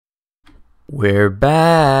We're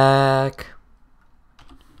back.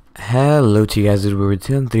 Hello to you guys, this is We're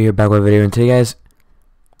here back with a video, and today guys,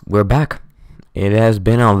 we're back. It has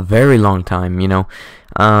been a very long time, you know.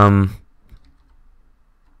 A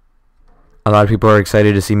lot of people are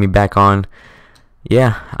excited to see me back on.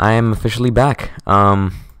 Yeah, I am officially back.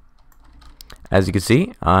 As you can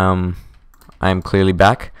see, I am clearly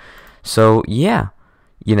back. So yeah,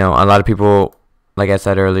 you know, a lot of people, like I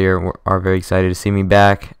said earlier, are very excited to see me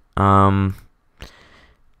back.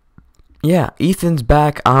 Yeah, Ethan's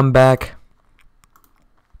back, I'm back.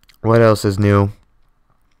 What else is new?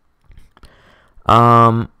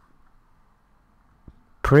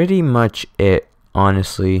 Pretty much it,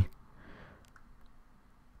 honestly.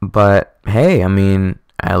 But hey, I mean,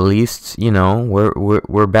 at least, you know,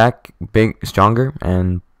 we're back big, stronger,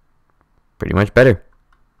 and pretty much better.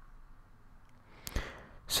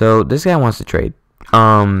 So this guy wants to trade.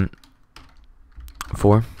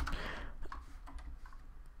 For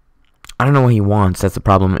I don't know what he wants. That's the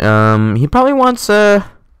problem. He probably wants oh,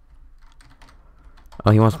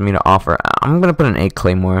 he wants me to offer. I'm gonna put an 8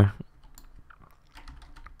 claymore.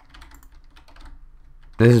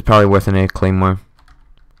 This is probably worth an 8 claymore.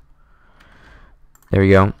 There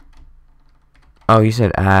we go. Oh, you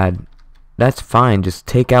said add. That's fine. Just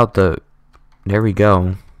take out the. There we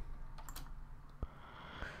go.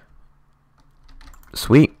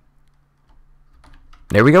 Sweet.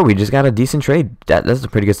 There we go. We just got a decent trade. That's a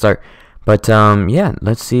pretty good start. But yeah,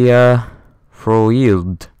 let's see.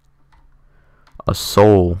 Froiled, a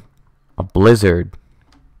soul, a blizzard.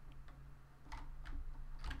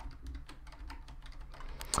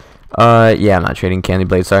 Yeah, I'm not trading candy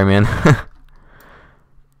blade. Sorry, man.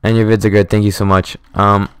 And your vids are good. Thank you so much.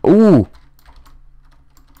 Ooh,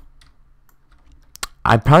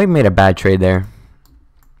 I probably made a bad trade there.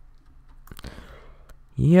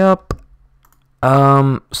 Yup.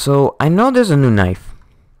 So I know there's a new knife.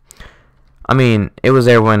 I mean, it was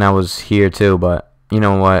there when I was here too, but you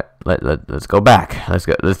know what? Let's go back.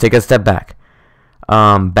 Let's take a step back.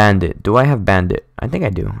 Bandit. Do I have bandit? I think I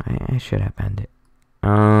do. I should have bandit.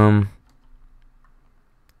 I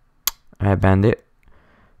have bandit.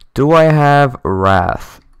 Do I have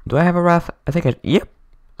wrath? Do I have a wrath? I think I. Yep.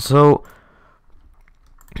 So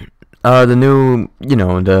the new, you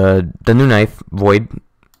know, the new knife, void.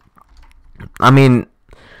 I mean,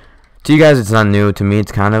 to you guys it's not new. To me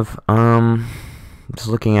it's kind of just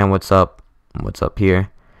looking at what's up here,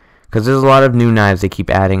 because there's a lot of new knives. They keep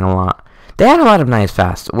adding a lot. They add a lot of knives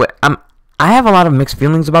fast. I have a lot of mixed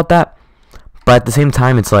feelings about that, but at the same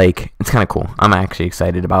time it's like, it's kind of cool. I'm actually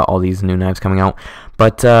excited about all these new knives coming out.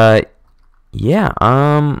 But yeah,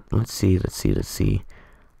 let's see.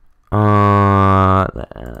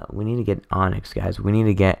 We need to get onyx, guys. We need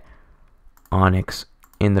to get onyx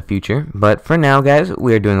in the future, but for now, guys,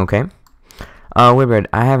 we are doing okay. Whitbread,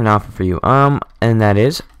 I have an offer for you. And that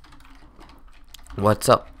is, what's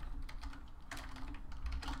up?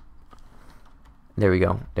 There we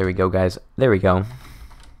go, guys. There we go.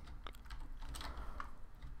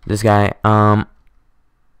 This guy,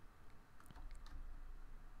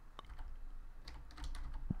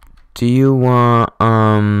 do you want,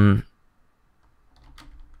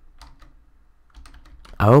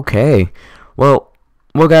 okay,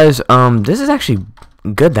 well, guys, this is actually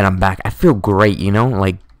good that I'm back. I feel great, you know,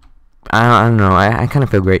 like, I don't know, I kind of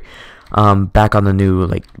feel great. Back on the new,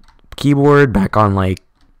 like, keyboard, back on, like,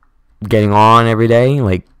 getting on every day.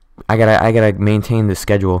 Like, I gotta maintain the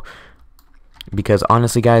schedule, because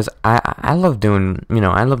honestly, guys, I love doing, you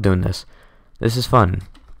know, I love doing this. This is fun.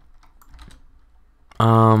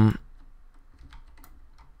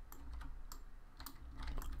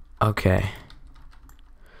 Okay.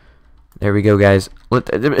 There we go, guys.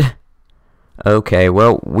 Okay,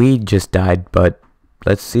 well, we just died, but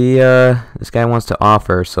let's see. This guy wants to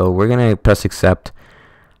offer, so we're gonna press accept.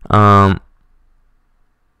 What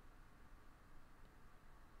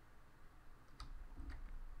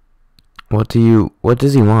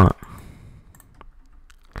does he want?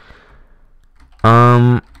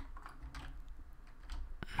 I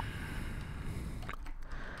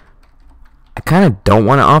kind of don't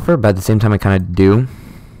want to offer, but at the same time I kind of do.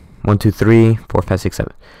 1, 2, 3, 4, 5, 6,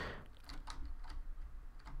 7.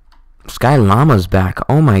 Sky Llama's back.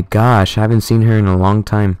 Oh my gosh, I haven't seen her in a long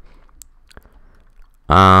time.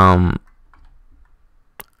 I'm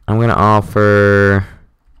gonna offer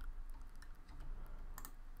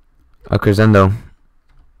a crescendo.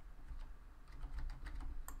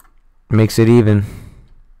 Makes it even.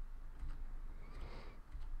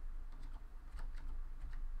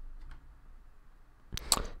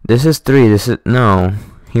 This is 3. This is no.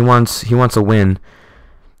 He wants a win.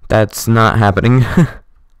 That's not happening.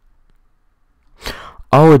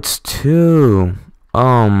 Oh, it's two.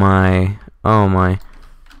 Oh my. Oh my.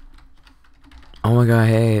 Oh my god,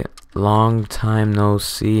 hey. Long time no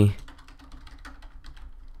see.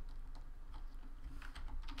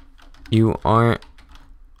 You aren't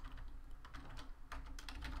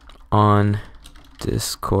on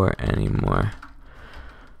Discord anymore.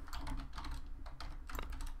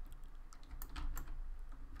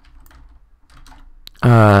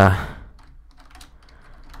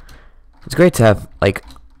 It's great to have like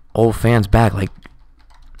old fans back, like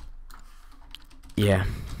yeah.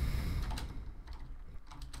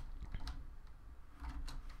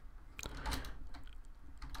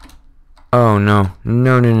 Oh no.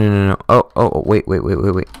 No. Oh, wait.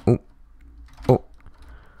 Ooh. Oh.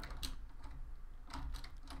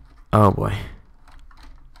 Oh boy.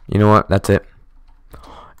 You know what? That's it.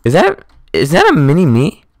 Is that a mini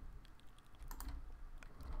me?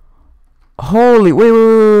 Holy, wait,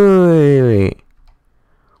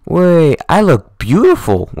 I look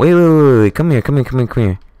beautiful. Wait, come here.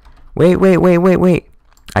 Wait.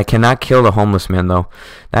 I cannot kill the homeless man though.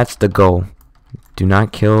 That's the goal. Do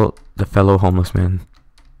not kill the fellow homeless man.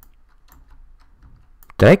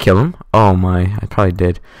 Did I kill him? Oh my, I probably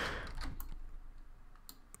did.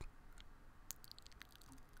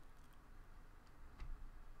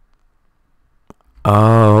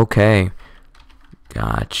 Oh, okay.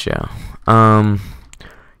 Gotcha.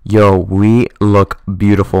 Yo, we look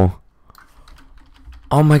beautiful.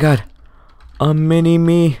 Oh my god. A mini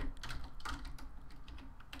me.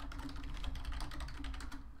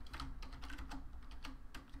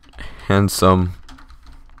 Handsome.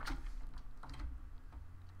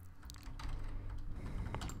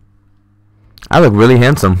 I look really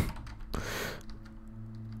handsome.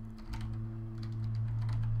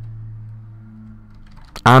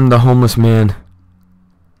 I'm the homeless man.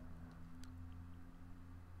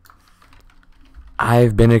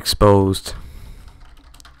 I've been exposed.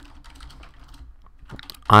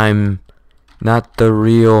 I'm not the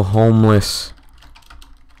real homeless.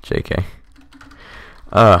 JK.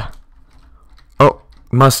 Oh,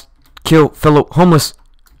 must kill fellow homeless.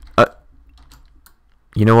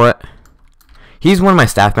 You know what? He's one of my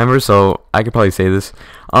staff members, so I could probably say this.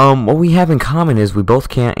 What we have in common is we both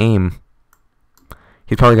can't aim.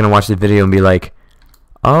 He's probably gonna watch the video and be like,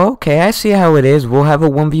 oh, okay, I see how it is. We'll have a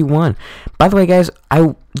 1v1. By the way, guys,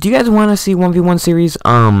 do you guys want to see 1v1 series?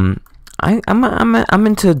 I'm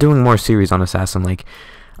into doing more series on Assassin. Like,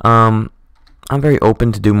 I'm very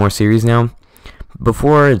open to do more series now.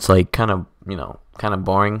 Before, it's like kind of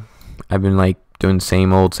boring. I've been like doing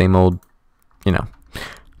same old, you know.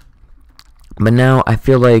 But now I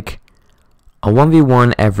feel like a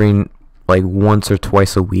 1v1 every like once or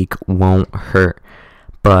twice a week won't hurt.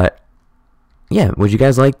 But yeah, would you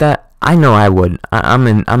guys like that? I know I would. I'm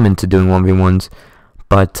into doing 1v1s.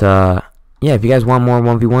 But yeah, if you guys want more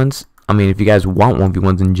 1v1s, I mean, if you guys want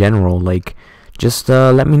 1v1s in general, like, just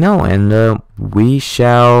let me know, and we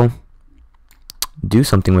shall do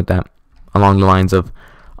something with that along the lines of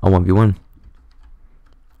a 1v1.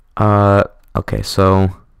 Okay, so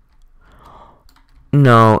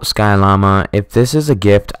no, Sky Llama, if this is a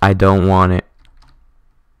gift, I don't want it.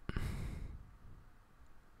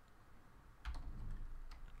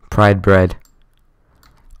 Pride bread.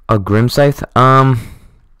 A Grim Scythe?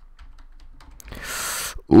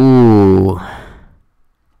 Ooh.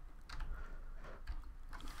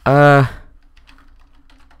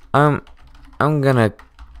 I'm gonna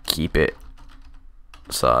keep it.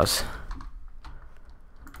 Sauce.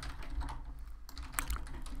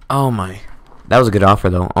 Oh my. That was a good offer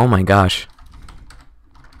though. Oh my gosh.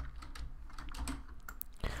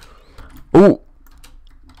 Ooh.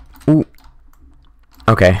 Ooh.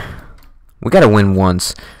 Okay. We gotta win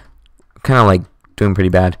once. Kinda like doing pretty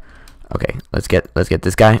bad. Okay, let's get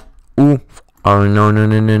this guy. Ooh. Oh no.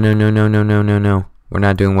 We're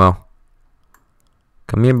not doing well.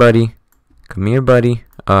 Come here, buddy.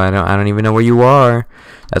 Oh, I don't even know where you are.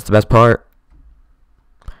 That's the best part.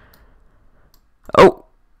 Oh,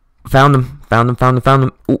 found him.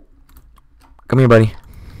 Ooh. Come here, buddy.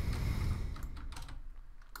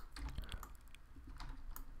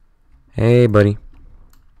 Hey, buddy.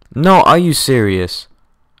 No, are you serious?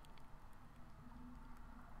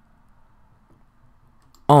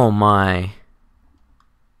 Oh my.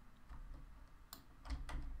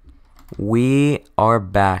 We are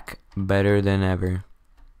back better than ever.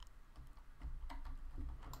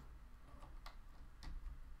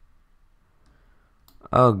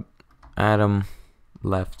 Oh, Adam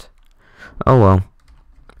left. Oh well.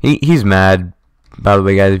 He's mad. By the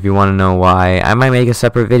way, guys, if you want to know why, I might make a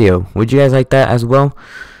separate video. Would you guys like that as well?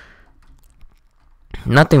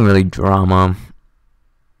 Nothing really drama.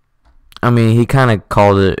 I mean, he kind of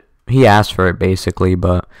called it. He asked for it basically,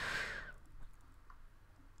 but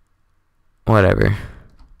whatever.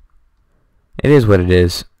 It is what it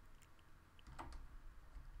is.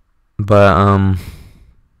 But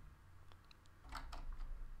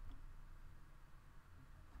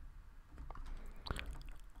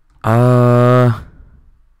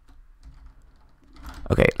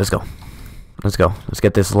okay, let's go. Let's go. Let's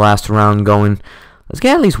get this last round going. Let's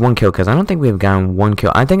get at least one kill, because I don't think we've gotten one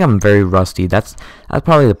kill. I think I'm very rusty. That's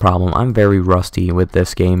probably the problem. I'm very rusty with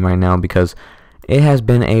this game right now, because it has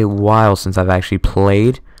been a while since I've actually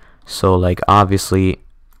played. So, like, obviously,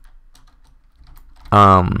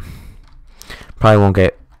 probably won't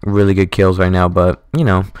get really good kills right now, but, you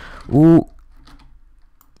know. Ooh.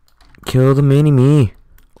 Kill the mini-me.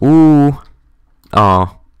 Ooh.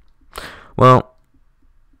 Aw. Well.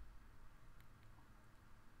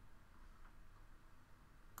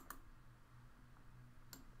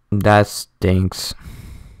 That stinks.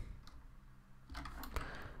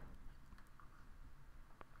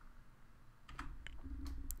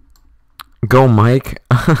 Go, Mike.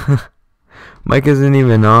 Mike isn't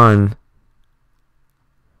even on.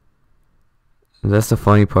 That's the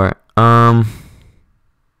funny part.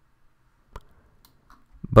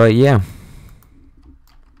 But yeah.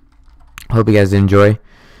 Hope you guys enjoy.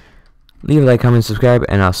 Leave a like, comment, subscribe,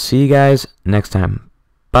 and I'll see you guys next time.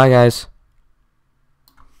 Bye, guys.